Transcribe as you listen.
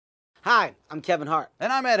Hi, I'm Kevin Hart.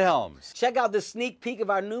 And I'm Ed Helms. Check out this sneak peek of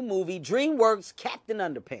our new movie, DreamWorks' Captain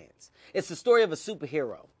Underpants. It's the story of a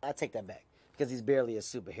superhero. I take that back, because he's barely a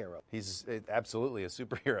superhero. He's absolutely a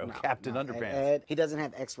superhero, No, Captain no, Underpants. Ed, he doesn't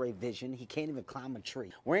have x-ray vision. He can't even climb a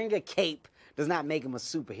tree. Wearing a cape does not make him a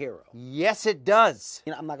superhero. Yes, it does.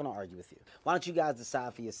 You know, I'm not going to argue with you. Why don't you guys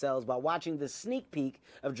decide for yourselves by watching this sneak peek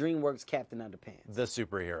of DreamWorks' Captain Underpants? The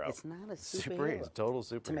superhero. It's not a superhero. It's a total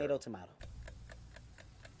superhero. Tomato, tomato.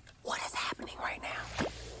 What is happening right now?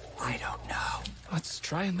 I don't know. Let's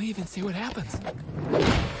try and leave and see what happens.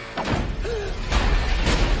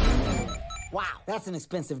 Wow, that's an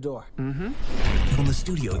expensive door. From the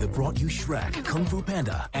studio that brought you Shrek, Kung Fu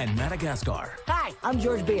Panda, and Madagascar. Hi, I'm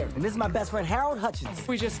George Beard, and this is my best friend Harold Hutchins.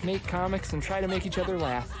 We just make comics and try to make each other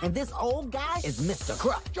laugh. And this old guy is Mr.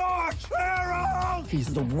 Crook. George, Harold!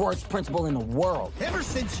 He's the worst principal in the world. Ever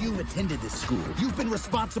since you attended this school, you've been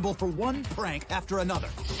responsible for one prank after another.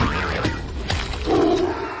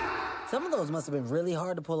 Some of those must have been really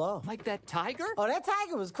hard to pull off. Like that tiger? Oh, that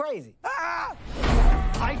tiger was crazy. Ah!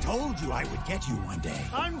 I told you I would get you one day.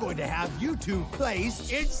 I'm going to have you two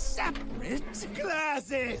placed in separate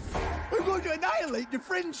classes. We're going to annihilate your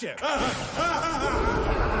friendship.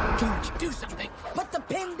 George, do something. Put the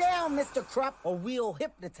pin down, Mr. Krupp, or we'll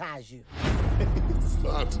hypnotize you. It's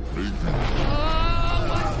not me. Oh,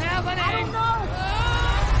 what's happening? I don't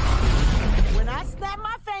know. When I snap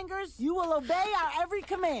my fingers, you will obey our every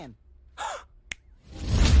command.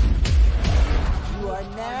 You are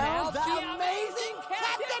now the amazing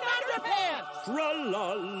Captain Underpants!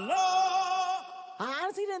 Tra-la-la! I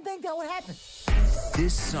honestly didn't think that would happen.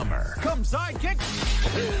 This summer, Come, sidekick!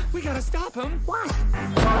 We gotta stop him. Why?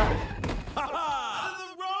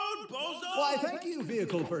 Why, thank you,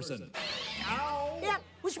 vehicle person. Yep,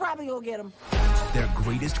 we should probably go get him. their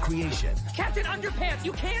greatest creation, Captain Underpants,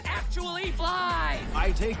 you can't actually fly!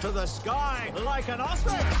 I take to the sky like an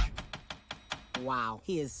ostrich. Wow,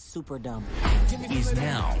 he is super dumb. is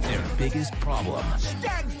now their biggest problem.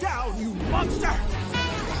 Stand down, you monster!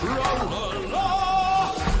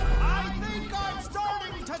 Tra-la-la! I think I'm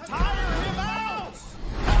starting to tire him out!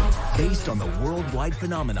 Based on the worldwide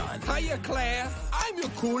phenomenon, Hiya, class. I'm your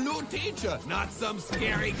cool new teacher, not some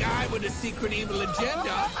scary guy with a secret evil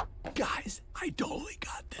agenda. Guys, I totally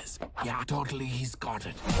got this. Yeah, totally, he's got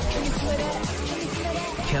it.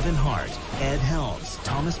 Kevin Hart, Ed Helms,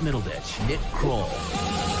 Thomas Middleditch, Nick Kroll.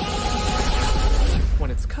 When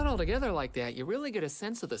it's cut all together like that, you really get a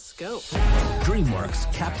sense of the scope.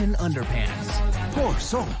 DreamWorks Captain Underpants. Poor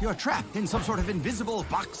soul, you're trapped in some sort of invisible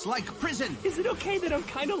box-like prison. Is it okay that I'm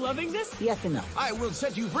kind of loving this? Yes and no. I will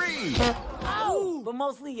set you free. Oh, but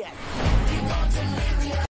mostly yes.